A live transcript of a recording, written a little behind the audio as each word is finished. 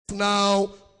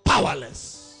now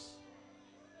powerless.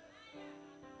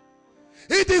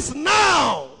 It is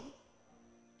now.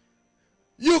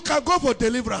 You can go for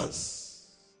deliverance,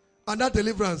 and that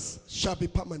deliverance shall be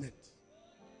permanent.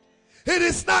 It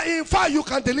is now, in fact, you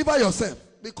can deliver yourself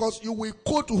because you will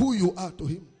quote who you are to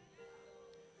him.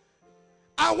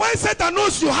 And when Satan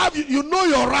knows you know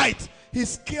you're right,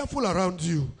 he's careful around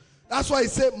you. That's why he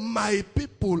said, my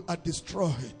people are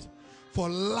destroyed for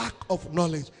lack of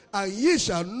knowledge. And ye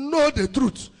shall know the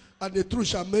truth, and the truth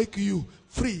shall make you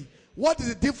free. What is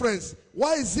the difference?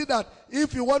 Why is it that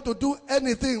if you want to do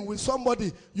anything with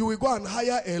somebody, you will go and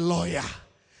hire a lawyer?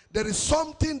 There is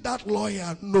something that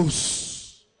lawyer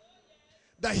knows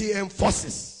that he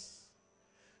enforces.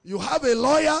 You have a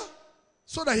lawyer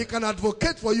so that he can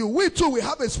advocate for you. We too, we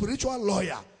have a spiritual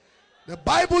lawyer. The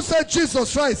Bible said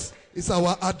Jesus Christ is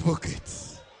our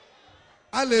advocate.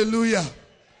 Hallelujah.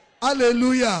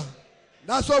 Hallelujah.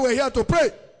 That's why we're here to pray.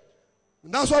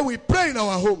 And that's why we pray in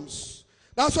our homes.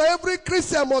 That's why every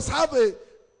Christian must have a,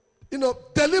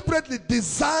 deliberately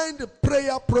designed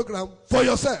prayer program for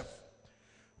yourself,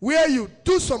 where you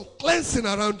do some cleansing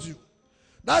around you.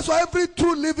 That's why every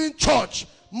true living church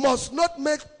must not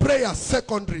make prayer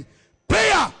secondary.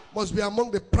 Prayer must be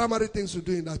among the primary things you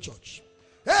do in that church.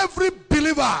 Every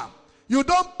believer, you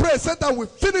don't pray, Satan will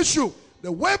finish you.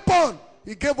 The weapon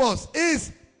he gave us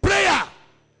is prayer.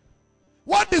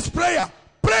 What is prayer?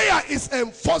 Prayer is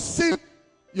enforcing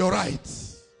your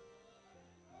rights.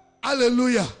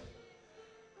 Hallelujah.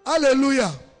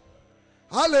 Hallelujah.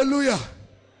 Hallelujah.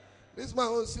 This is my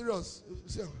own serious.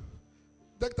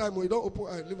 Take time when you don't open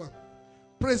eye, leave them.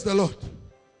 Praise the Lord.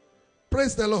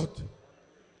 Praise the Lord.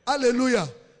 Hallelujah.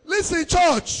 Listen,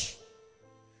 church.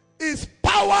 His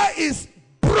power is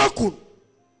broken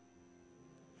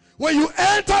when you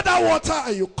enter that water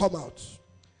and you come out.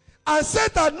 And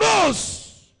Satan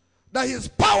knows that his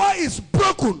power is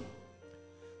broken.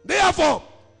 Therefore,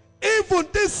 even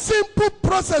this simple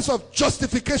process of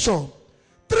justification,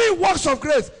 3 works of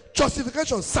grace: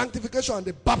 justification, sanctification, and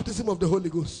the baptism of the Holy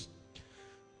Ghost.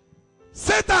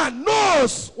 Satan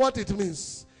knows what it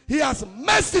means. He has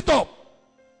messed it up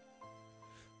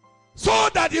so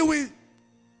that he will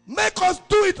make us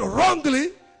do it wrongly.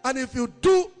 And if you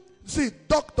do, see,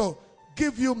 doctor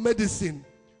give you medicine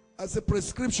as a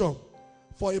prescription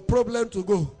for a problem to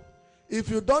go. If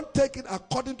you don't take it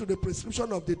according to the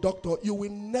prescription of the doctor, you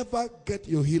will never get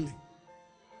your healing.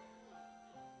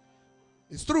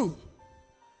 It's true.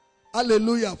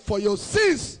 Hallelujah. For your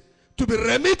sins to be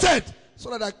remitted, so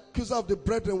that the accuser of the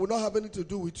brethren will not have anything to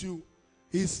do with you,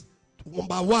 is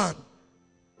number 1,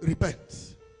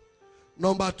 repent.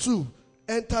 Number 2,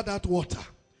 enter that water.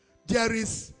 There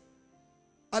is,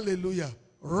 hallelujah,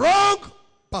 wrong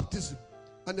baptism,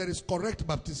 and there is correct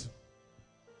baptism.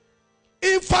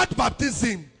 Infant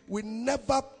baptism will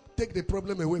never take the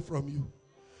problem away from you,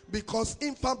 because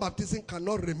infant baptism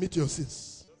cannot remit your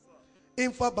sins.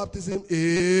 Infant baptism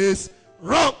is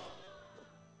wrong.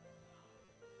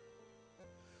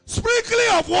 Sprinkling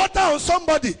of water on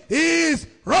somebody is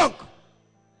wrong.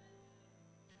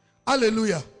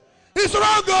 Hallelujah. It's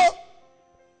wrong, oh.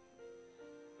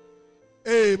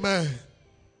 Amen.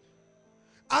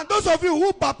 And those of you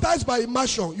who baptize by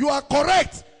immersion, you are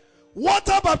correct.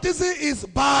 Water baptism is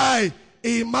by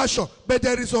immersion, but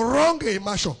there is a wrong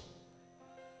immersion.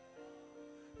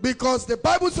 Because the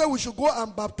Bible says we should go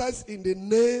and baptize in the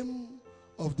name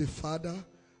of the Father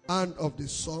and of the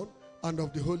Son and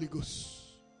of the Holy Ghost.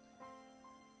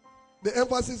 The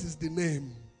emphasis is the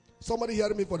name. Somebody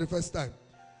hearing me for the first time.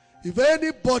 If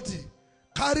anybody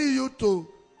carry you to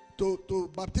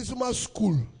baptismal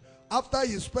school after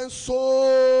you spend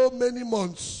so many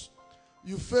months,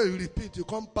 you fail, you repeat, you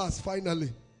come pass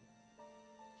finally,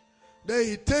 then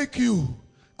he take you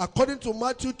according to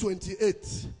Matthew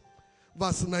 28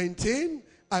 verse 19.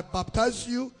 I baptize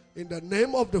you in the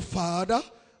name of the Father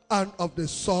and of the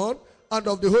Son and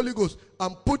of the Holy Ghost,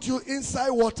 and put you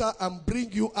inside water and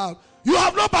bring you out. You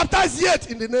have not baptized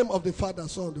yet in the name of the Father,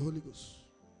 Son, and the Holy Ghost.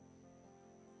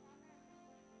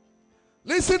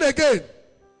 Listen again.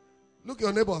 Look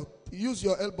your neighbor. Use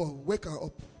your elbow. Wake her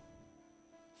up.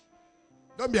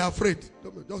 Don't be afraid.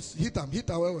 Just hit them. Hit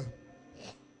her well.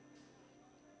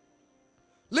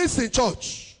 Listen,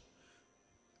 church.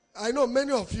 I know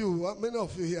many of you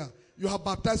here, you have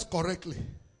baptized correctly.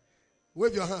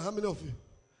 Wave your hand. How many of you?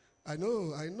 I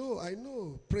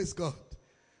know. Praise God.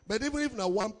 But even if now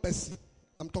one person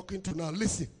I'm talking to now,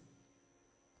 listen.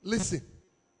 Listen.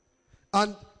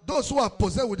 And those who are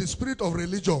possessed with the spirit of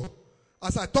religion,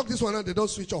 as I talk this one and they don't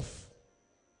switch off.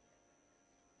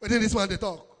 But then this one they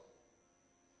talk.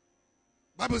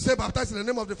 Bible says baptize in the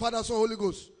name of the Father, Son, Holy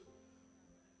Ghost.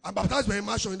 I'm baptized by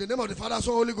immersion in the name of the Father,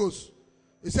 Son, Holy Ghost.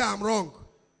 He said, I'm wrong.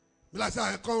 Be like,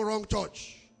 I come wrong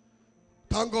church.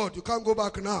 Thank God, you can't go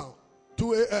back now.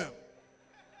 2 a.m.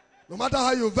 No matter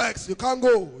how you vex, you can't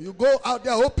go. You go out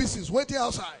there, whole pieces, waiting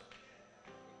outside.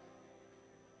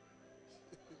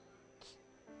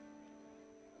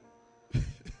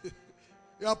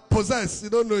 You are possessed, you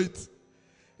don't know it.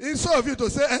 Instead of you to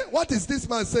say, what is this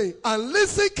man saying? And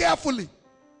listen carefully.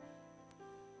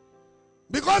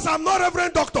 Because I'm not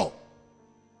Reverend Doctor.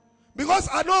 Because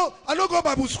I don't go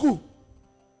Bible school.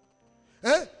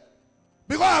 Because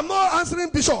I'm not answering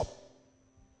bishop.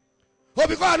 Or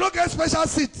because I don't get special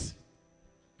seat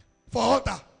for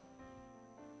altar.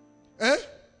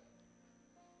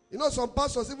 You know, some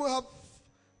pastors even have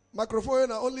microphone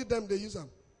and only them they use them.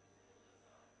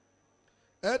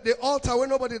 The altar where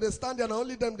nobody they stand there and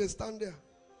only them they stand there.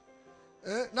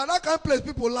 Now that kind of place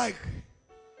people like.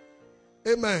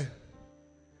 Amen.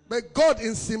 But God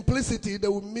in simplicity, they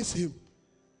will miss him.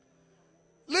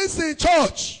 Listen,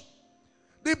 church.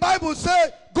 The Bible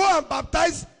says, go and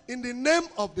baptize in the name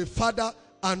of the Father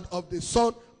and of the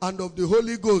Son and of the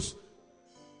Holy Ghost.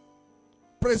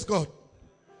 Praise God.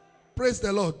 Praise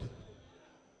the Lord.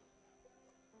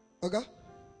 Okay?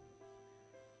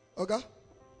 Okay?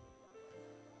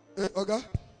 Okay?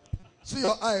 See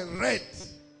your eye red.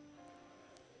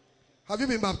 Have you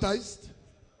been baptized?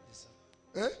 Yes,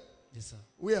 sir. Yes, sir.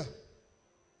 Where? At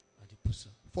the push, sir.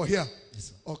 For here? Yes,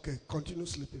 sir. Okay, continue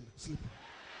sleeping. Sleep.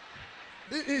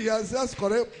 He has just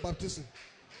correct baptism.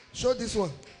 Show this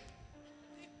one.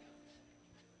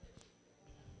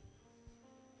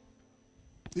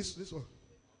 This one.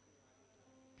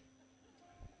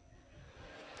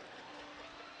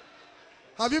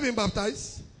 Have you been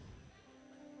baptized?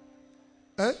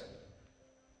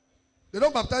 They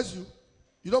don't baptize you.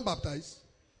 You don't baptize.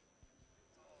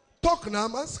 Talk now.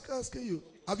 I'm asking you.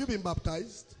 Have you been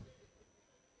baptized?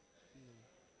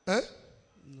 No.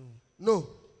 No.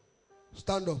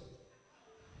 Stand up.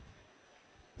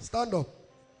 Stand up.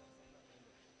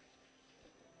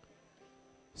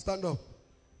 Stand up.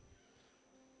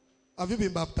 Have you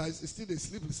been baptized? It's still they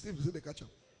sleep, still they catch up.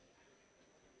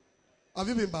 Have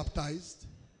you been baptized?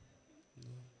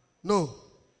 No. No.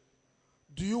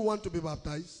 Do you want to be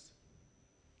baptized?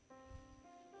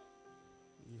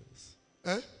 Yes.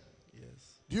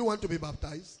 Yes. Do you want to be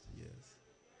baptized? Yes.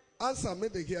 Answer, may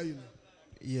they hear you now.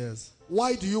 Yes.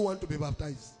 Why do you want to be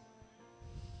baptized?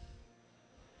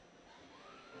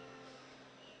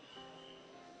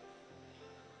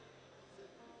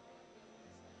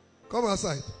 Come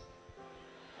outside.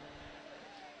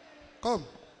 Come.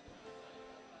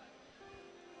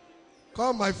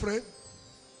 Come, my friend.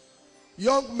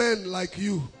 Young men like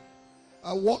you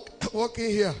are walking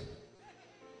here.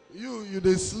 You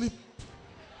they sleep.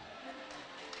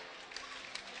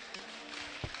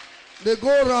 They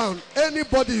go around.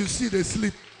 Anybody you see, they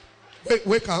sleep.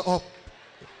 Wake her up.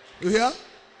 You hear?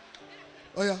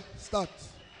 Oh yeah, start.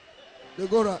 They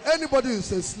go around. Anybody you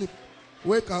say sleep,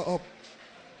 wake her up.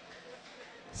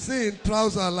 See in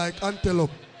trouser like antelope.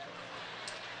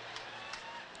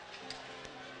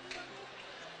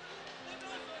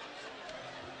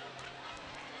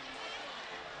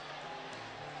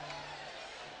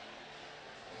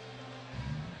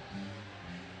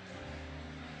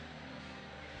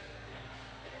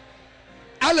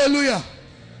 Hallelujah.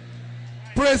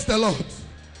 Praise the Lord.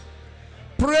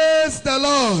 Praise the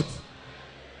Lord.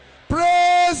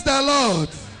 Praise the Lord.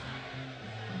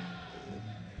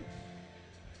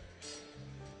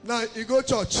 Now you go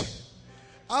church.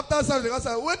 After service, I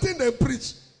say, waiting they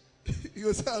preach.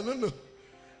 You say, I don't know.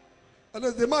 I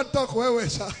know the man talk where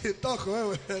he talk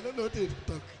where I don't know what he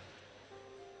talk.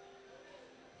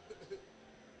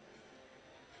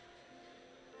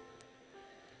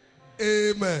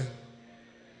 Amen.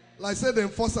 Like I said, the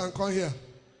enforcer and come here.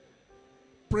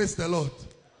 Praise the Lord.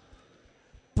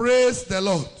 Praise the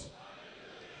Lord.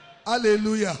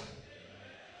 Hallelujah.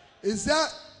 Is there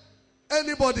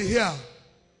anybody here?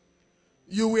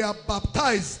 You were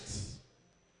baptized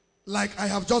like I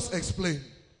have just explained.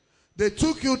 They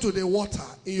took you to the water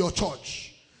in your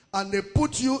church and they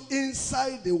put you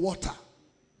inside the water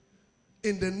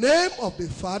in the name of the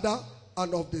Father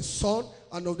and of the Son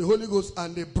and of the Holy Ghost,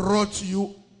 and they brought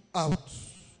you out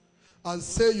and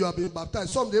say you have been baptized.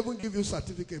 Some they even give you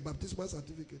certificate, baptismal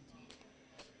certificate.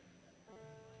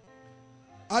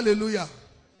 Hallelujah.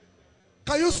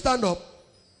 Can you stand up?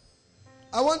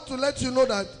 I want to let you know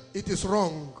that it is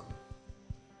wrong.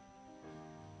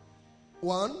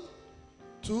 1,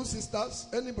 2 sisters,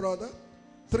 any brother,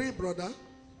 3 brother.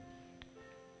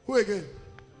 Who again?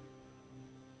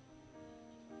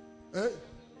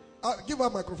 Give her a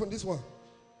microphone, this one.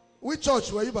 Which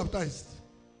church were you baptized?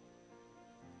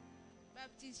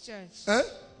 Baptist church. Eh?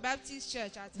 Baptist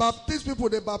church. Baptist people,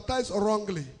 they baptize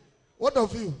wrongly. What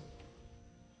of you?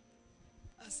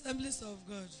 Assemblies of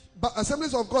God.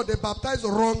 Assemblies of God, they baptize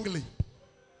wrongly.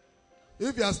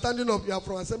 If you are standing up, you are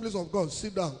from Assemblies of God.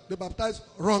 Sit down. They baptize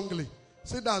wrongly.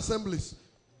 Sit down, Assemblies.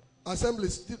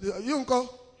 Assemblies. You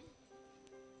uncle?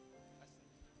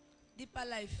 Deeper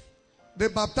Life. They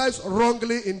baptize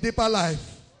wrongly in Deeper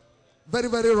Life. Very,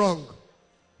 very wrong.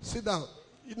 Sit down.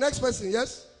 Next person,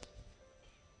 yes?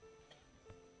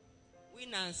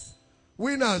 Winners.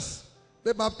 Winners.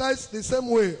 They baptize the same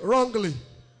way, wrongly.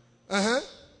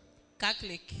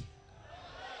 Catholic.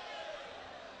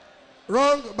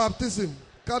 Wrong baptism.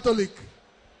 Catholic.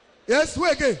 Yes, who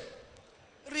again?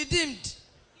 Redeemed.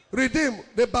 Redeemed.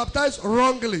 They baptize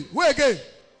wrongly. Who again?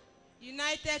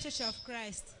 United Church of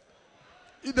Christ.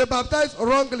 They baptize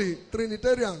wrongly.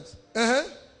 Trinitarians.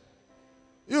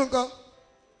 You uncle?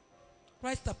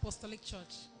 Christ Apostolic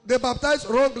Church. They baptize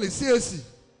wrongly. CAC.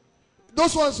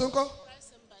 Those ones, uncle?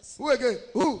 Christ Embassy. Who again?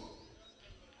 Who?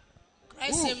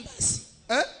 Christ Embassy.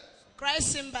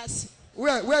 Christ Embassy.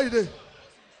 Where are you there?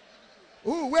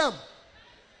 Who? Where?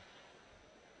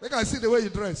 Make I see the way you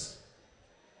dress.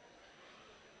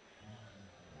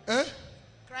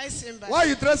 Christ Embassy. Why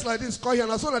you dress like this? Call here.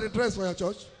 I saw that they dress for your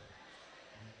church.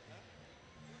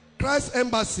 Christ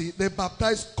Embassy, they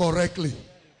baptize correctly.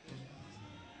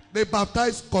 They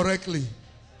baptize correctly.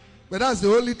 But that's the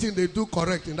only thing they do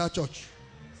correct in that church.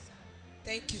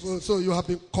 Thank you. So you have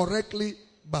been correctly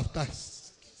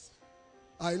baptized.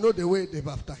 I know the way they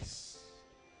baptize.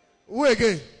 Who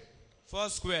again? Four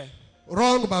Square.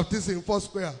 Wrong baptism, Four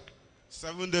Square.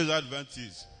 7 Days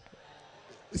Adventist.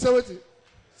 Is that what?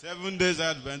 7 Days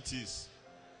Adventist.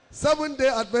 7-day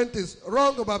Adventist.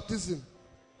 Wrong baptism.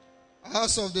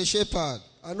 House of the Shepherd.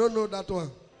 I don't know that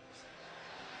one.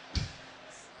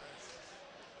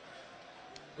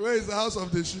 Where is the house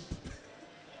of the sheep?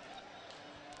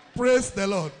 Praise the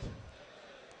Lord.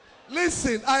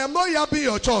 Listen, I am not yapping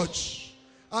your church.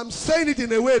 I'm saying it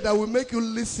in a way that will make you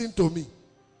listen to me.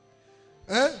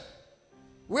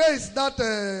 Where is that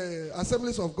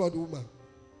Assemblies of God woman?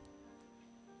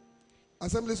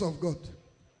 Assemblies of God.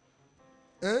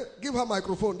 Give her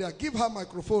microphone there. Give her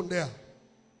microphone there.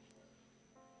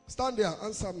 Stand there.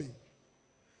 Answer me.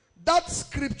 That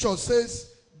scripture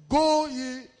says, go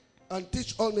ye and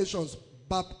teach all nations,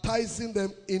 baptizing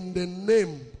them in the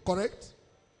name. Correct?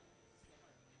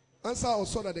 Answer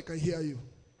also that they can hear you.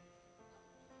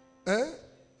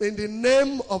 In the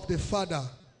name of the Father.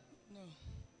 No.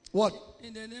 What?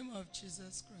 In the name of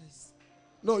Jesus Christ.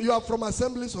 No, you are from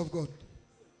Assemblies of God.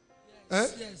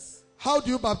 Yes. Yes. How do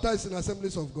you baptize in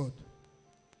Assemblies of God?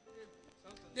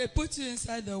 They put you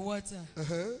inside the water.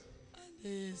 Uh-huh.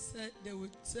 And they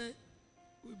would say,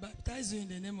 we baptize you in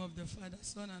the name of the Father,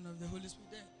 Son, and of the Holy Spirit.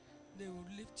 Then they will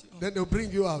lift you up. Then they'll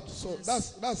bring you out. So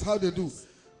yes. that's how they do.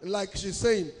 Like she's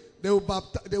saying, they will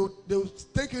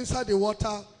take you inside the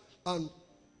water and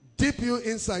dip you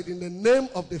inside in the name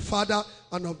of the Father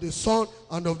and of the Son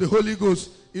and of the Holy Ghost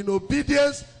in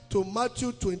obedience to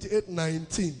Matthew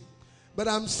 28:19. But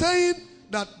I'm saying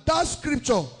that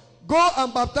scripture, go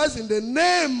and baptize in the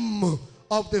name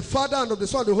of the Father and of the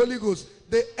Son and the Holy Ghost.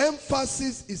 The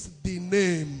emphasis is the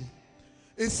name.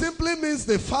 It simply means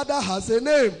the Father has a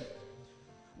name.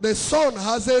 The Son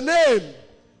has a name.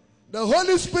 The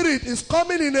Holy Spirit is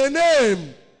coming in a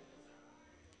name.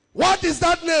 What is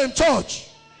that name, church?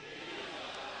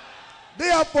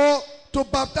 Therefore, to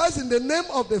baptize in the name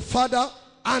of the Father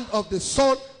and of the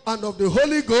Son and of the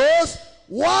Holy Ghost,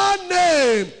 one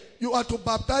name. You are to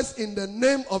baptize in the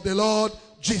name of the Lord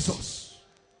Jesus.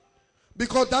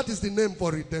 Because that is the name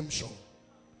for redemption.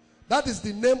 That is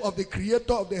the name of the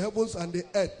Creator of the heavens and the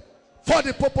earth for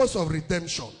the purpose of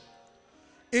redemption.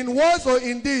 In words or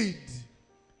in deed,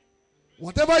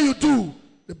 whatever you do,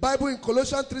 the Bible in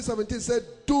Colossians 3:17 said,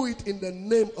 do it in the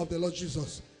name of the Lord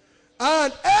Jesus.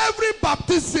 And every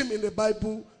baptism in the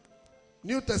Bible,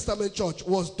 New Testament church,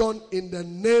 was done in the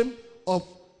name of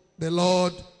the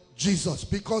Lord Jesus.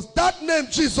 Because that name,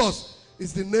 Jesus,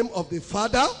 is the name of the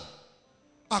Father,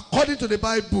 according to the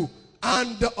Bible,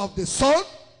 and of the Son,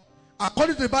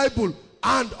 according to the Bible,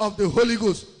 and of the Holy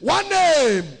Ghost. One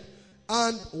name.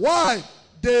 And why?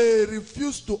 They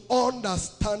refuse to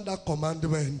understand that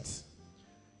commandment.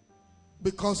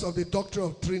 Because of the doctrine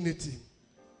of Trinity.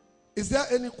 Is there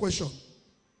any question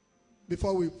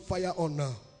before we fire on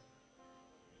now?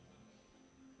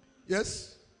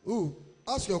 Yes? Ooh,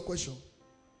 ask your question.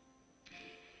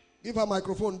 Give her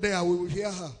microphone there, we will hear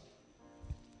her.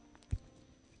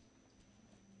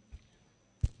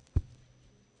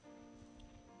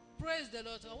 Praise Praise the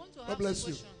Lord. I want to God have a bless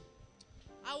you. question.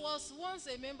 I was once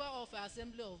a member of the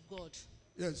Assembly of God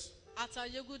Yes. at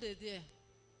Ayegude there.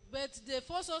 But they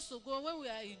forced us to go when we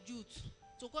are in youth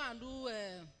to go and do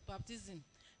baptism.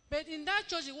 But in that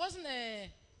church, it wasn't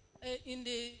in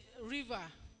the river.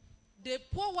 They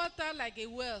pour water like a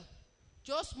well.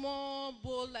 Just small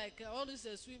bowl like all this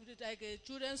like a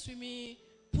children's swimming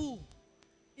pool.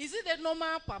 Is it a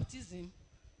normal baptism?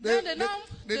 Did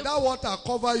that water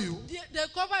cover you? They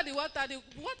cover the water. The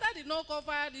water did not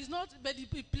cover. It's not, but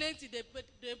it plenty.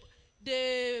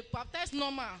 They baptize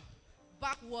normal,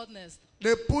 backwardness.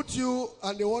 They put you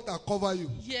and the water cover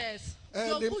you. Yes.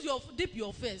 Dip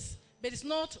your face, but it's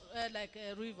not like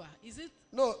a river. Is it?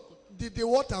 No. Did the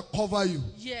water cover you?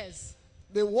 Yes.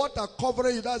 The water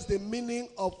covering you. That's the meaning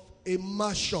of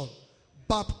immersion.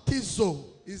 Baptizo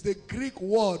is the Greek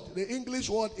word. The English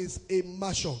word is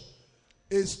immersion.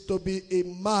 Is to be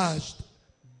immersed.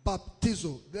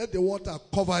 Baptizo. Let the water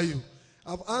cover you.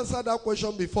 I've answered that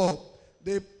question before.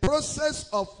 The process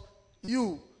of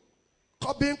you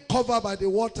being covered by the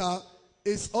water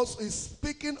is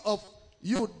speaking of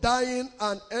you dying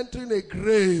and entering a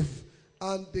grave,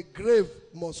 and the grave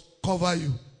must cover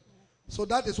you. So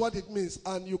that is what it means.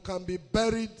 And you can be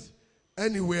buried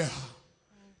anywhere.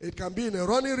 It can be in a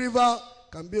running river,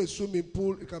 it can be a swimming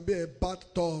pool, it can be a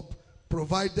bathtub,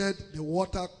 provided the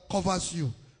water covers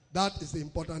you. That is the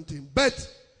important thing. But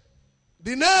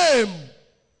the name,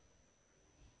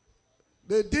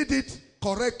 they did it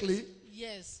correctly.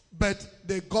 Yes. But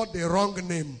they got the wrong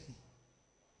name.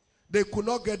 They could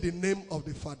not get the name of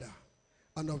the Father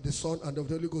and of the Son and of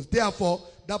the Holy Ghost. Therefore,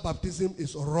 that baptism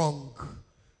is wrong.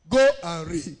 Go and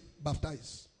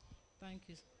re-baptize. Thank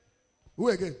you. Who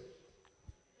again?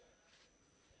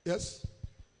 Yes?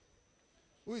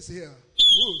 Who is here?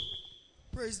 Who?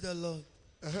 Praise the Lord.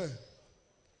 Uh-huh.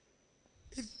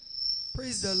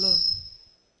 Praise the Lord.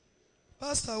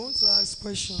 Pastor, I want to ask a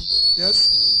question.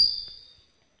 Yes?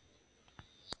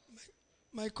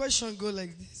 My question goes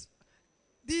like this.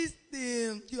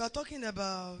 You are talking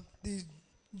about the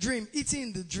dream,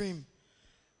 eating the dream.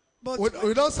 But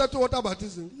we don't settle water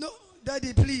baptism. No,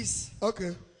 Daddy, please.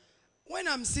 Okay. When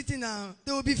I'm sitting down,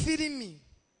 they will be feeding me.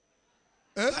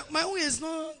 My own is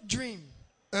not dream.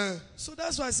 So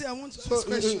that's why I say I want to ask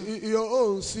question. Your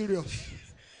own serious.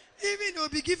 Even they will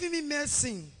be giving me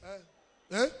medicine.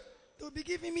 They will be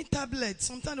giving me tablets.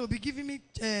 Sometimes they will be giving me.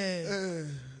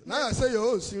 Now I say your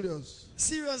own serious.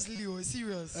 Seriously,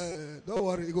 serious. Don't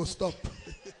worry, it will stop.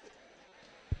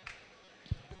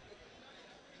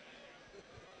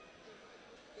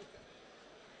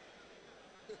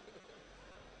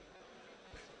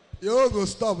 Your own will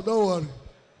stop, don't worry.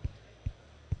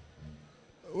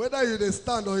 Whether you they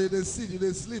stand or you they sit, you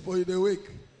they sleep or you they wake.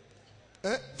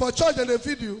 For church they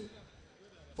feed you.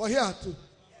 For here too.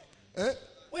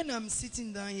 When I'm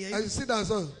sitting down here. And you sit down,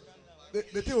 so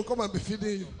the thing will come and be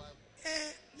feeding you.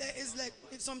 It's like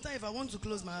sometimes if I want to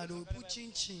close my eye, they will put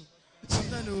chin chin.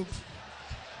 Sometimes they will.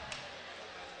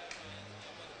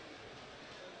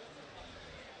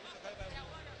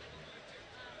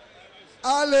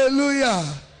 Hallelujah.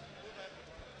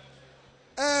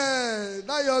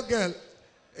 Now your girl,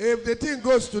 if the thing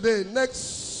goes today,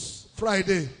 next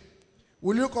Friday,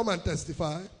 will you come and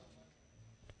testify?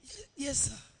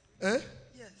 Yes, sir.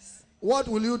 Yes. What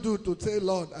will you do to say,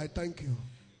 Lord, I thank you?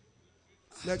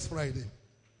 Next Friday.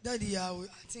 Daddy, I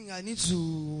think I need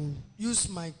to use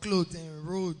my clothes and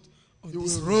roll on You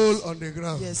will roll on the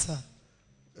ground. Yes, sir.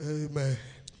 Amen.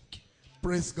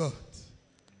 Praise God.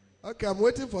 Okay, I'm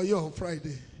waiting for you on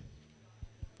Friday.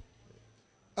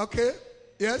 Okay?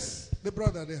 Yes? The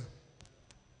brother there.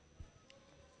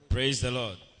 Praise the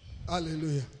Lord.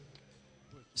 Hallelujah.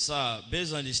 Sir,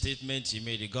 based on the statement you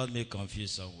made, it got me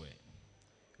confused somewhere.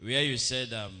 Where you said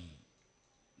that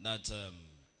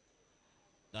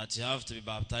you have to be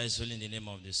baptized only in the name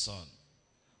of the Son.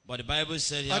 But the Bible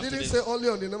said I didn't say only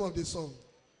on the name of the Son.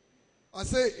 I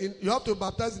say you have to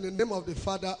baptize in the name of the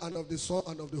Father and of the Son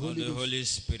and of the Holy Ghost. The Holy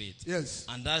Spirit. Yes.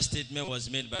 And that statement was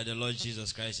made by the Lord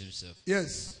Jesus Christ himself.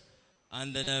 Yes.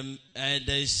 And then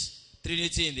there is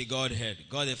Trinity in the Godhead.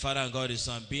 God the Father and God the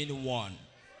Son being one.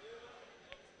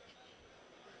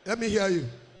 Let me hear you.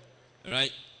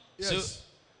 Right? Yes. So,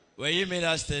 when you made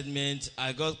that statement,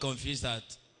 I got confused that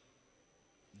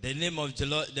the name of the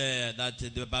Lord, that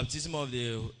the baptism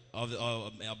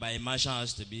by immersion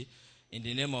has to be in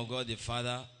the name of God the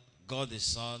Father, God the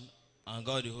Son, and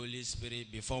God the Holy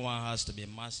Spirit before one has to be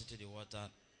immersed into the water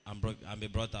and be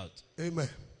brought out. Amen.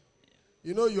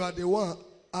 You know you are the one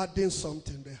adding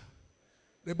something there.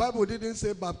 The Bible didn't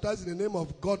say baptize in the name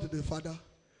of God the Father,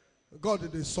 God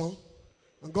the Son,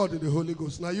 and God the Holy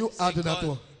Ghost. Now you add that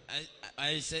one.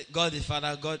 I said God the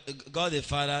Father, God the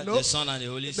Father, No, the Son, and the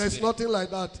Holy Spirit. there's nothing like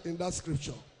that in that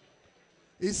scripture.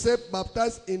 He said,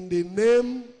 baptized in the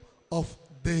name of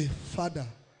the Father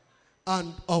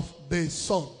and of the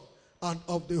Son and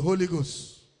of the Holy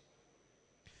Ghost.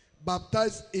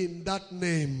 Baptized in that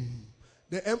name.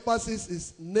 The emphasis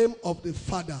is name of the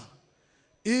Father.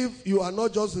 If you are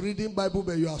not just reading Bible,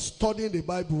 but you are studying the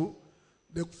Bible,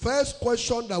 the first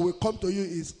question that will come to you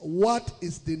is, what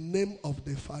is the name of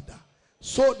the Father?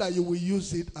 So that you will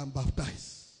use it and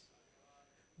baptize.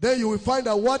 Then you will find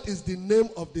out what is the name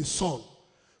of the Son,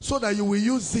 so that you will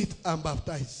use it and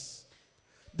baptize.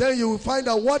 Then you will find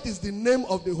out what is the name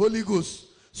of the Holy Ghost,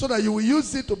 so that you will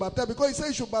use it to baptize. Because he said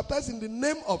you should baptize in the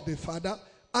name of the Father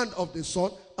and of the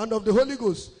Son and of the Holy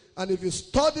Ghost. And if you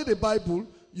study the Bible,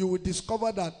 you will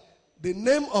discover that the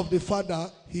name of the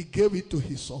Father, he gave it to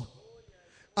his Son.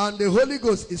 And the Holy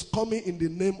Ghost is coming in the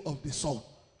name of the Son.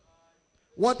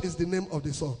 What is the name of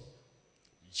the Son?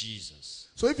 Jesus.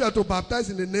 So if you are to baptize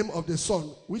in the name of the Son,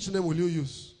 which name will you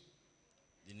use?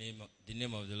 The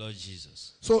name of the Lord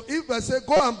Jesus. So if I say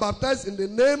go and baptize in the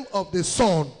name of the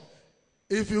Son,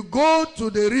 if you go to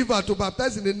the river to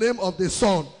baptize in the name of the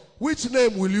Son, which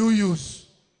name will you use?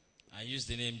 I use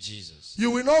the name Jesus.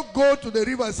 You will not go to the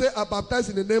river and say, I baptize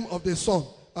in the name of the Son,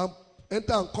 and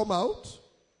enter and come out.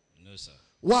 No, sir.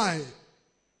 Why?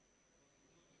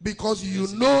 Because you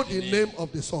know the name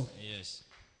of the Son. Yes.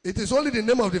 It is only the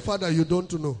name of the Father you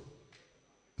don't know.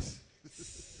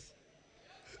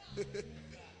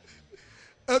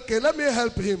 Okay, let me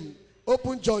help him.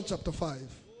 Open John chapter 5.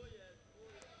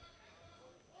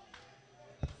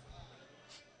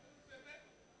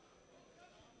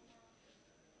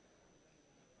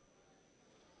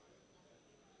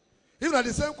 If not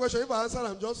the same question, if I answer,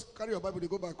 I'm just carry your Bible, they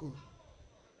go back home.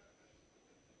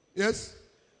 Yes?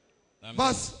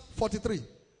 Verse 43.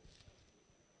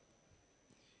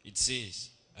 It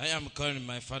says, I am calling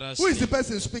my Father's Who is name. the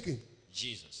person speaking?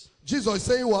 Jesus. Jesus is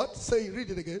saying what? Say, read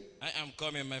it again. I am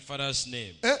come in my Father's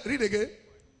name. Read again.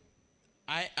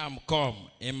 I am come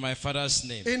in my Father's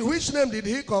name. In which name did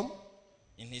he come?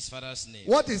 In his Father's name.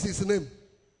 What is his name?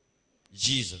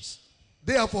 Jesus.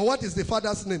 Therefore, what is the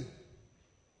Father's name?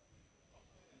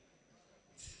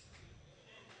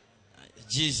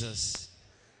 Jesus.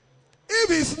 If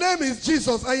his name is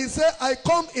Jesus and he said, I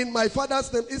come in my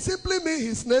Father's name, it simply means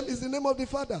his name is the name of the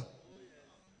Father.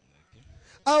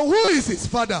 And who is his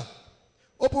Father?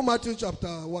 Open Matthew chapter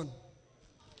 1.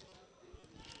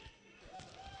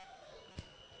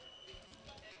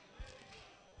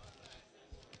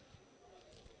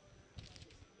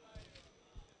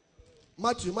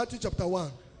 Matthew chapter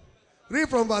 1. Read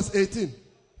from verse 18.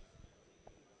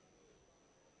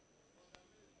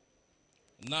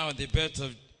 Now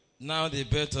the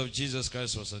birth of Jesus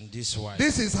Christ was on this wise.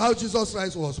 This is how Jesus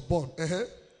Christ was born.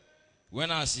 When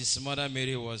as his mother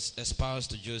Mary was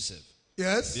espoused to Joseph.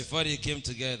 Yes. Before they came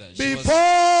together.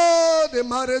 Before the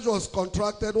marriage was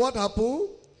contracted, what happened?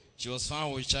 She was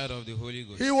found with a child of the Holy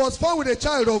Ghost. He was found with a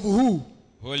child of who?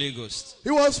 Holy Ghost.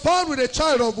 He was found with a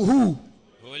child of who?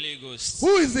 Holy Ghost.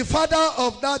 Who is the father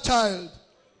of that child?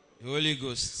 Holy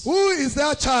Ghost. Who is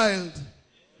that child?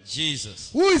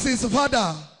 Jesus. Who is his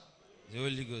father? The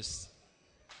Holy Ghost.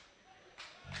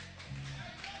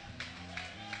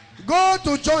 Go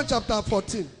to John chapter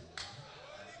 14.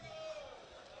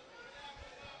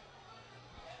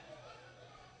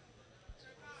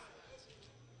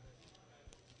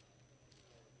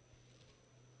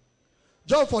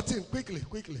 John 14,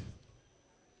 quickly.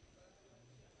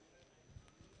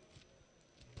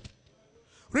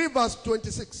 Read verse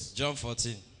 26. John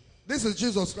 14. This is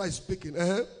Jesus Christ speaking.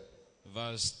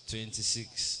 Verse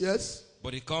 26. Yes.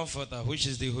 But the Comforter, which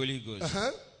is the Holy Ghost,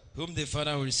 whom the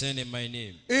Father will send in my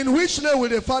name. In which name will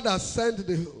the Father send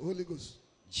the Holy Ghost?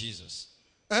 Jesus.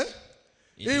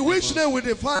 In which name will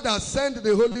the Father send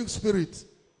the Holy Spirit?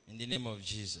 In the name of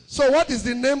Jesus. So what is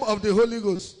the name of the Holy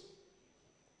Ghost?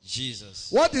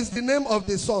 Jesus. What is the name of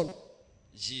the Son?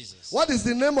 Jesus. What is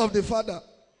the name of the Father?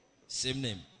 Same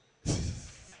name.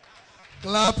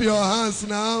 Clap your hands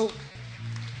now.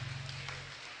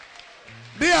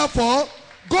 Therefore,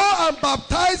 go and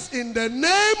baptize in the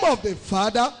name of the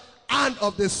Father and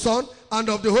of the Son and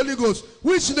of the Holy Ghost.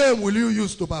 Which name will you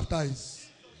use to baptize?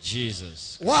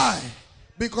 Jesus. Why?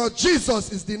 Because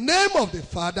Jesus is the name of the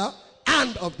Father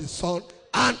and of the Son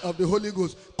and of the Holy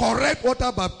Ghost. Correct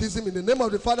water baptism in the name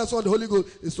of the Father, Son, and the Holy Ghost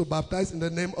is to baptize in the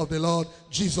name of the Lord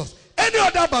Jesus. Any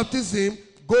other baptism,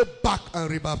 go back and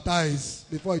rebaptize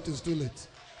before it is too late.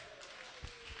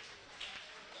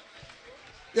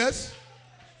 Yes?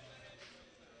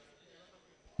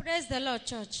 Praise the Lord,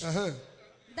 church.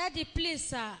 Daddy, please,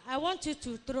 sir, I want you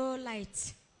to throw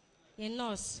light in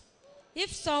us.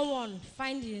 If someone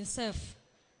finds himself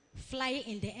flying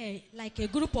in the air, like a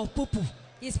group of people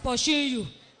is pursuing you,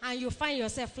 and you find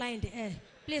yourself flying in the air,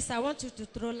 please, I want you to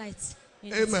throw light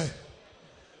in Amen. it.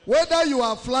 Whether you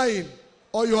are flying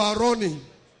or you are running,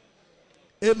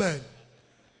 amen.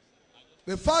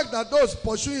 The fact that those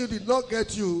pursuing you did not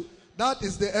get you, that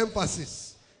is the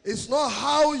emphasis. It's not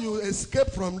how you escape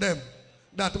from them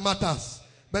that matters.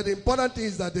 But the important thing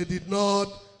is that they did not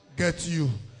get you.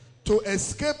 To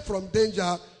escape from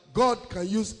danger, God can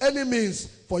use any means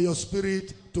for your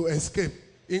spirit to escape.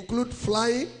 Include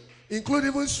flying, include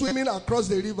even swimming across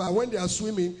the river. When they are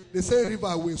swimming, the same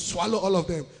river will swallow all of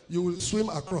them. You will swim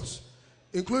across.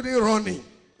 Including running.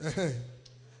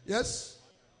 Yes?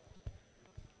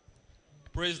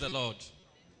 Praise the Lord.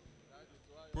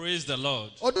 Praise the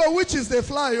Lord. Although, which is the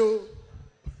fly, oh?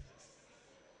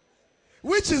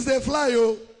 Which is the fly,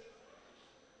 oh?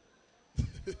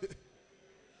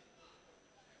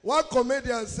 One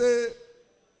comedian say,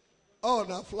 oh,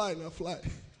 na fly, na fly.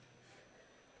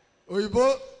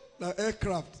 Oyibo, na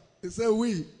aircraft. He say,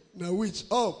 we, na which?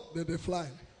 Oh, they fly.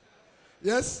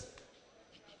 Yes?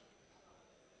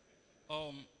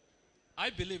 I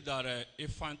believe that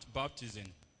infant baptism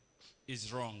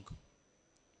is wrong.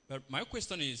 But my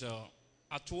question is,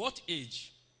 at what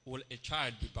age will a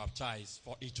child be baptized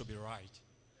for it to be right?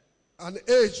 An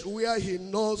age where he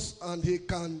knows and he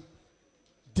can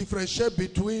differentiate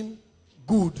between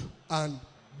good and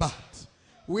bad.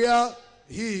 Where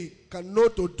he can know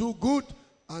to do good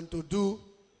and to do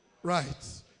right.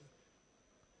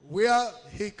 Where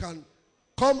he can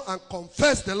come and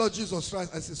confess the Lord Jesus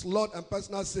Christ as his Lord and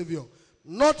personal Savior.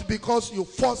 Not because you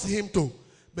force him to,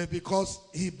 but because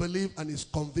he believes and is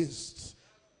convinced.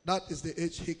 That is the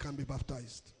age he can be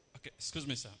baptized. Okay, excuse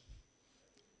me, sir.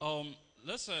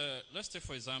 Let's take,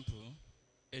 for example,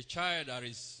 a child that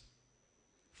is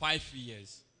 5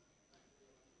 years.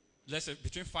 Let's say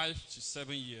between 5 to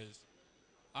 7 years.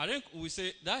 I think we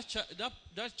say that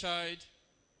child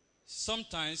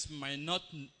sometimes might not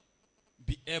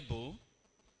be able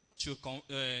to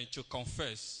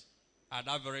confess at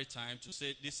that very time to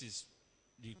say this is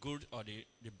the good or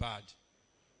the bad.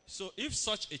 So if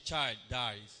such a child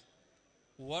dies,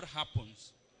 what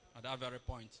happens at that very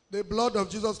point? The blood of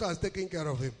Jesus Christ is taking care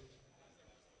of him.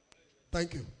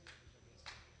 Thank you.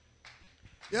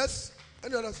 Yes?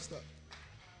 Any other sister?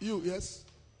 You, yes?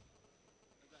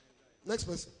 Next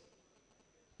person.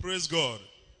 Praise God.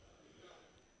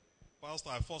 Pastor,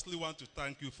 I firstly want to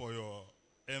thank you for your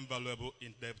invaluable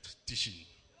in-depth teaching.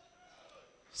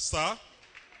 Sir?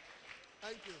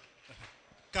 Thank you.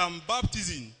 Can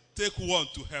baptism take one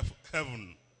to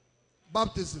heaven?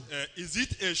 Baptism. Is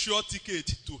it a sure ticket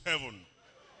to heaven?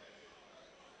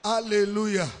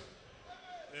 Hallelujah.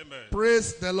 Amen.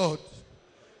 Praise the Lord.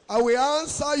 I will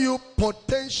answer you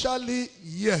potentially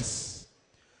yes.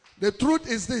 The truth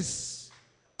is this.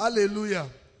 Hallelujah.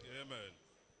 Amen.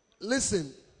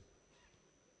 Listen.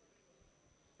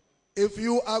 If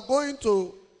you are going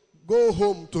to go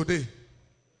home today,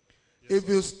 if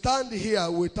you stand here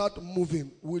without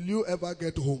moving, will you ever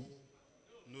get home?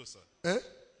 No, sir. Eh?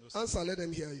 No, sir. Answer, let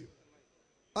them hear you.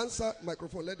 Answer,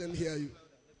 microphone, let them hear you.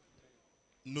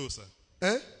 No, sir.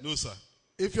 Eh? No, sir.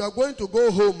 If you are going to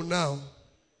go home now,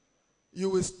 you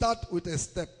will start with a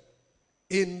step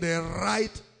in the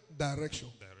right direction.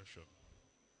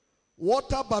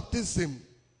 Water baptism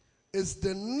is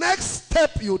the next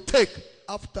step you take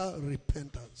after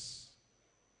repentance.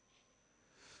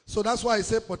 So that's why I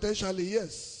say potentially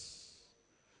yes.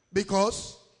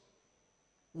 Because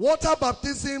water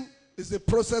baptism is the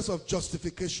process of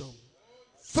justification.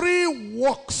 3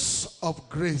 works of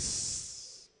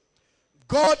grace.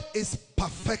 God is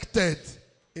perfected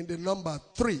in the number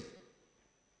 3.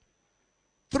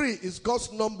 3 is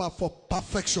God's number for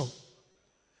perfection.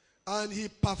 And he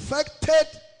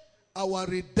perfected our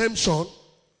redemption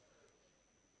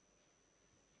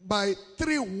by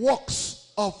 3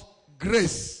 works of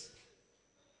grace.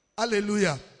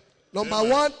 Hallelujah. Number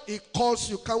Amen. 1, he calls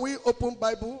you. Can we open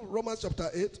Bible? Romans chapter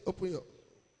 8. Open your.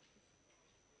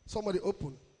 Somebody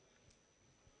open.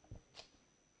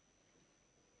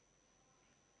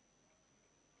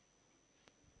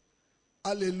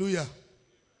 Hallelujah.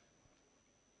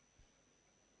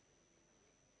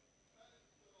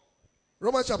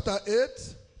 Romans chapter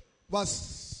 8,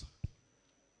 verse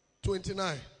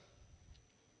 29.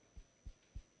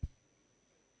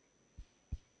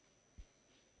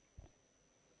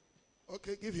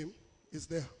 Okay, give him. It's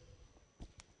there.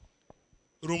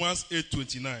 Romans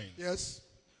 8:29. Yes.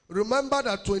 Remember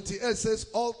that 28 says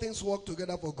all things work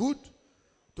together for good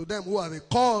to to them who are the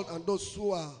called and those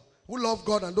who love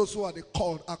God and those who are the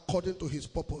called according to his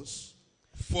purpose.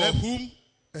 For whom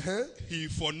he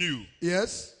foreknew.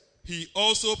 Yes. He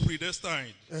also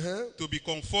predestined to be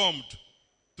conformed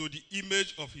to the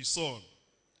image of his son,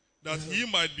 that he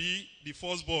might be the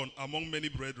firstborn among many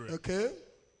brethren. Okay.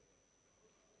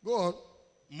 Go on.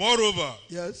 Moreover,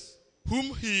 yes,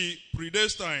 whom he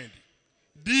predestined,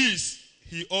 these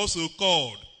he also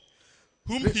called.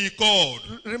 Whom he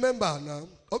called. Remember now.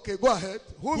 Okay, go ahead.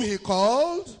 Whom he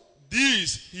called.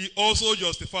 These he also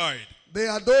justified. They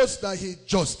are those that he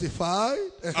justified.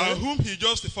 And whom he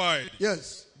justified.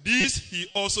 Yes. These he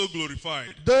also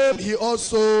glorified. Them he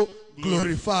also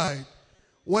glorified.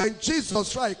 When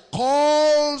Jesus Christ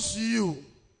calls you,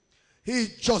 he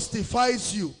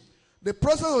justifies you. The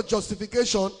process of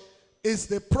justification is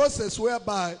the process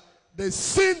whereby the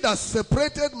sin that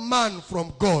separated man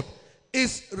from God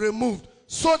is removed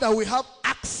so that we have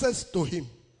access to him.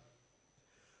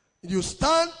 You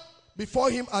stand before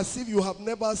him as if you have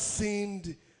never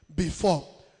sinned before.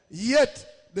 Yet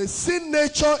the sin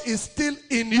nature is still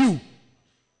in you.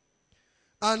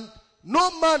 And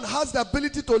no man has the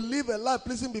ability to live a life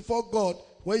pleasing before God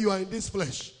when you are in this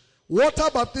flesh. Water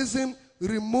baptism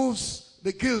removes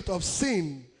the guilt of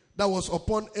sin that was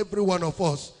upon every one of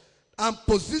us and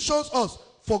positions us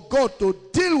for God to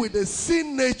deal with the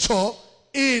sin nature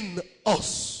in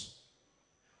us.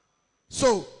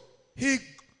 So,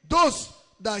 those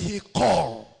that he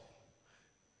called,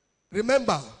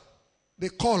 remember the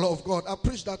call of God. I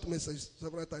preached that message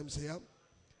several times here.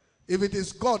 If it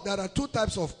is God, there are two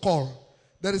types of call.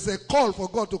 There is a call for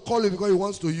God to call you because he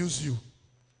wants to use you.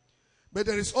 But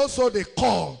there is also the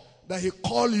call that he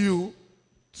call you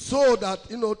so that,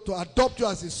 to adopt you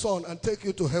as his son and take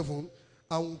you to heaven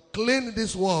and clean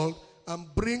this world and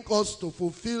bring us to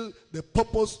fulfill the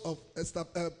purpose of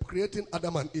creating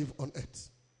Adam and Eve on earth.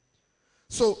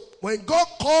 So, when God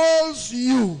calls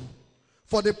you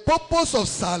for the purpose of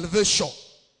salvation,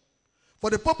 for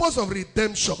the purpose of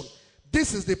redemption,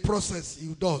 this is the process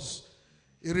he does.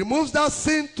 He removes that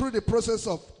sin through the process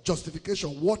of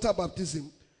justification, water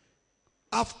baptism,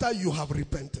 after you have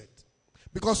repented.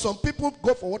 Because some people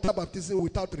go for water baptism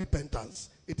without repentance.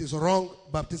 It is wrong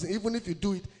baptism, even if you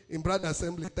do it in brother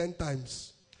assembly 10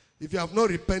 times. If you have not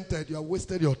repented, you have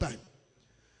wasted your time.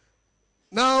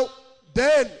 Now,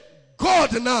 then,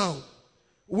 God now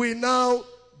will now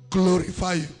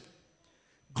glorify you.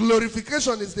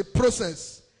 Glorification is the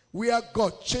process where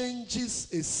God changes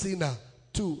a sinner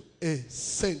to a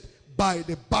saint by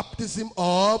the baptism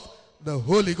of the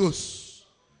Holy Ghost.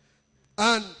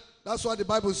 And that's why the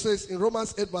Bible says in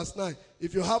Romans 8 verse 9,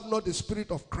 if you have not the Spirit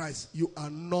of Christ, you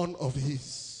are none of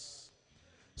his.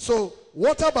 So,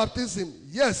 water baptism,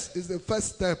 yes, is the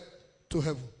first step to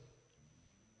heaven.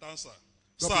 Answer.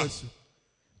 God Sir, bless you.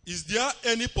 Is there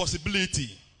any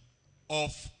possibility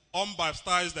of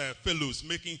unbaptized fellows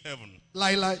making heaven?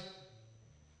 Lie.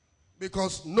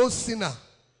 Because no sinner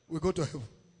will go to heaven.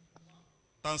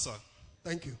 Answer.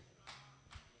 Thank you.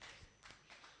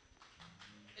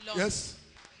 Hello. Yes.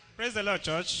 Praise the Lord,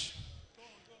 church.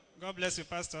 God bless you,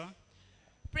 Pastor.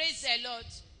 Praise the Lord.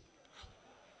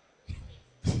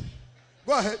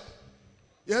 Go ahead.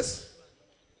 Yes.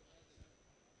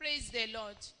 Praise the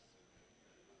Lord.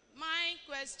 My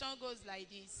question goes like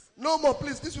this. No more,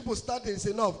 please. These people starting. It's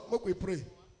enough. Make we pray.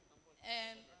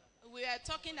 We are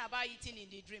talking about eating in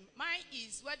the dream. Mine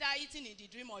is whether eating in the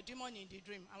dream or demon in the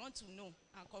dream. I want to know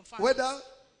and confirm. Whether?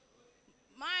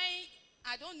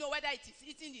 I don't know whether it is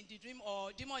eating in the dream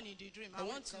or demon in the dream. I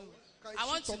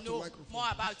want to know more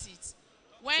about it.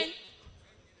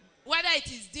 Whether it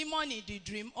is demon in the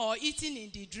dream or eating in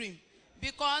the dream.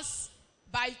 Because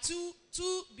by between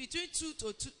 2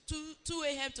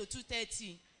 a.m. to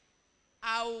 2:30,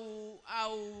 I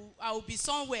will be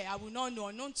somewhere. I will not know,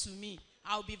 unknown to me.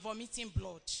 I will be vomiting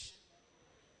blood.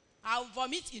 I will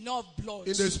vomit enough blood.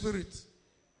 In the spirit.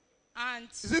 And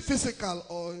is it physical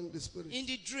or in the spirit? In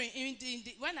the dream,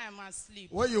 when I'm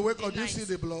asleep. When you wake up, do you see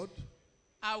the blood?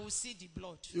 I will see the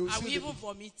blood. I will even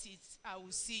vomit it. I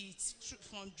will see it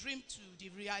from dream to the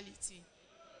reality.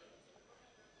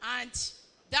 And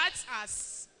that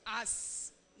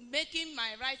as making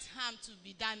my right arm to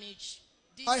be damaged.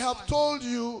 I have told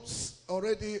you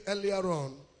already earlier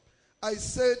on. I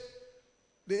said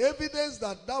the evidence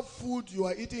that food you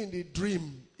are eating in the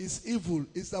dream is evil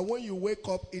is that when you wake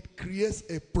up, it creates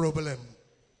a problem.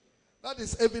 That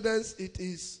is evidence it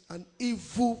is an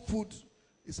evil food.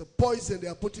 It's a poison they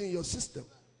are putting in your system.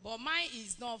 But mine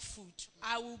is not food.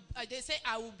 They say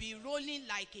I will be rolling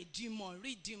like a demon.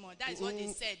 Read demon. That is what they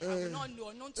said. I will not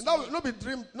know.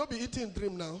 Not be eating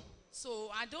dream now.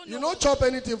 So I don't know. You don't chop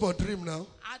anything for dream now.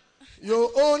 Your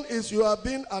own is you are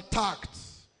being attacked.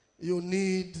 You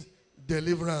need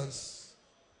deliverance.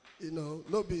 You know,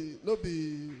 not be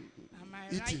my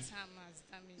eating. right hand has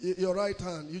damaged. Your right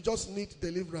hand. You just need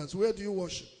deliverance. Where do you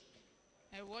worship?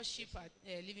 I worship at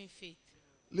Living Faith.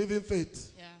 Living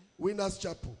Faith. Yeah. Winners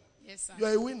Chapel. Yes, sir. You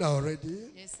are a winner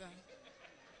already. Yes, sir.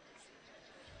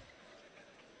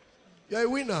 You are a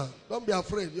winner. Don't be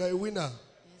afraid. You are a winner.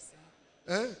 Yes,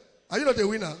 sir. Eh? Are you not a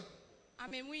winner?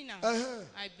 I'm a winner.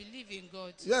 I believe in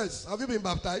God. Yes. Have you been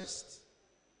baptized?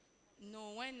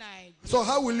 No, when I... So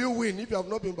how will you win if you have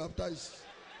not been baptized?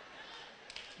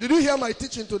 Did you hear my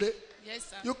teaching today? Yes,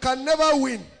 sir. You can never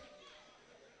win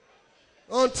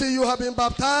until you have been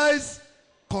baptized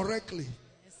correctly.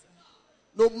 Yes, sir.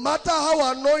 No matter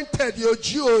how anointed your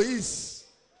Geo is.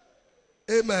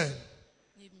 Amen.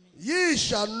 Ye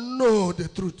shall know the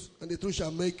truth, and the truth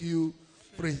shall make you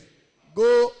free.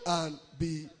 Go and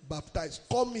be baptized.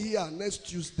 Come here next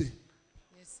Tuesday.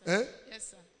 Yes, sir. Eh?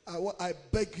 Yes, sir. I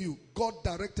beg you. God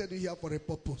directed you here for a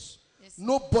purpose. Yes, sir.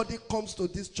 Nobody comes to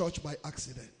this church by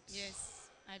accident. Yes,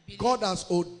 I believe. God has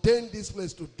ordained this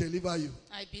place to deliver you.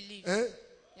 I believe. Eh?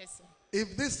 Yes, sir.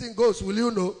 If this thing goes, will you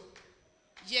know?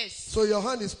 Yes. So your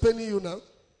hand is paining you now?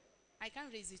 I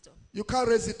can't raise it up. You can't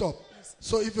raise it up. Yes,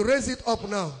 so if you raise it up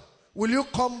now, will you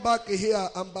come back here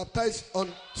and baptize on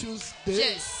Tuesday?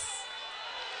 Yes.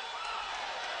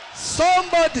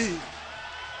 Somebody.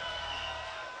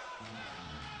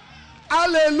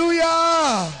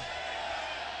 Hallelujah.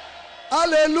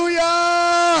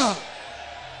 Hallelujah.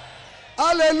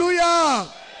 Hallelujah.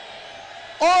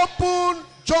 Open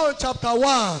John chapter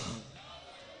 1.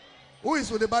 Who is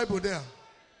with the Bible there?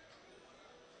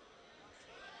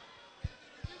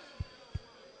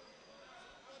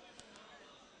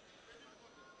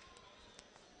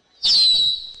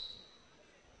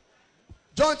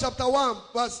 John chapter 1,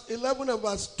 verse 11 and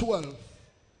verse 12.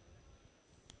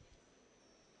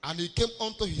 And he came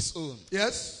unto his own.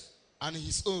 Yes. And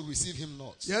his own received him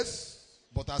not. Yes.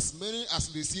 But as many as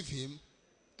received him,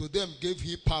 to them gave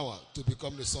he power to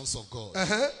become the sons of God.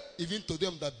 Even to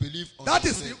them that believe on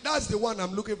his name. That's the one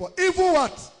I'm looking for. Even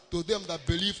what? To them that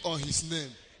believe on his name.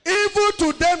 Even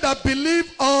to them that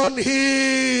believe on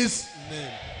his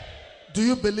name. Do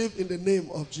you believe in the name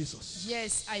of Jesus?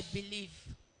 Yes, I believe.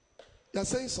 You are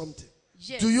saying something.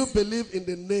 Yes. Do you believe in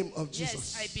the name of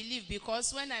Jesus? Yes, I believe,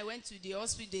 because when I went to the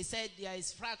hospital, they said there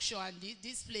is fracture and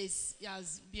this place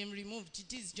has been removed,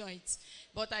 this joint.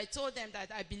 But I told them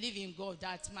that I believe in God,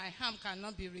 that my arm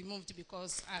cannot be removed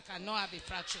because I cannot have a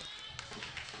fracture.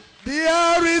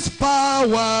 There is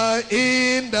power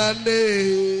in the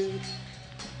name.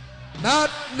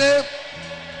 That name.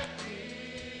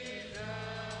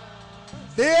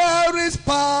 There is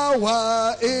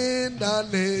power in the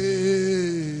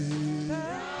name.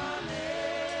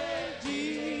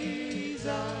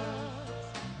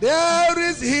 There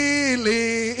is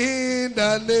healing in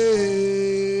the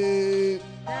name.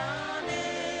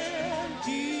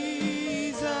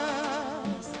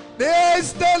 There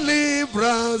is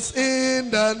deliverance in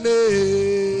the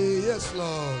name. Yes,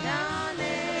 Lord.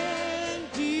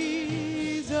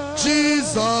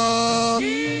 Jesus.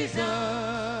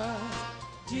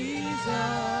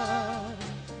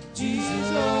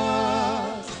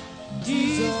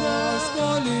 Jesus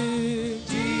calling,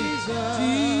 Jesus,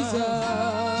 Jesus,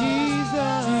 Jesus,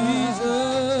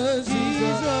 Jesus, Jesus,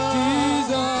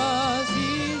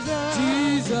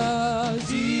 Jesus,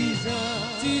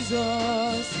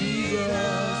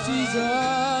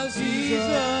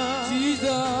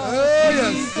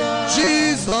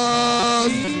 Jesus,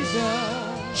 Jesus.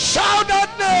 Shout that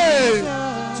name.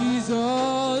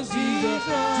 Jesus, Jesus,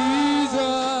 Jesus,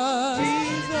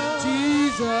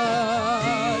 Jesus,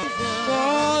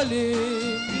 calling.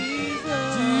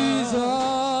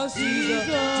 Jesus,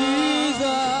 Jesus, Jesus,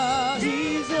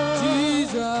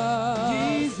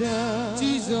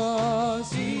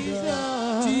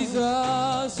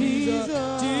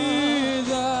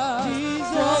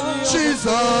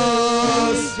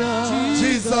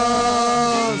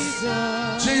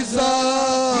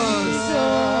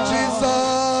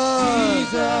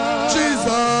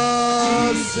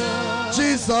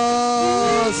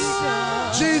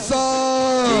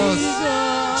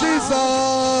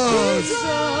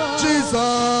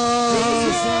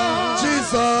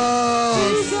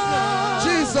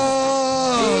 Jesus,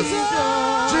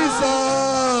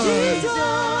 Jesus,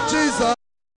 Jesus.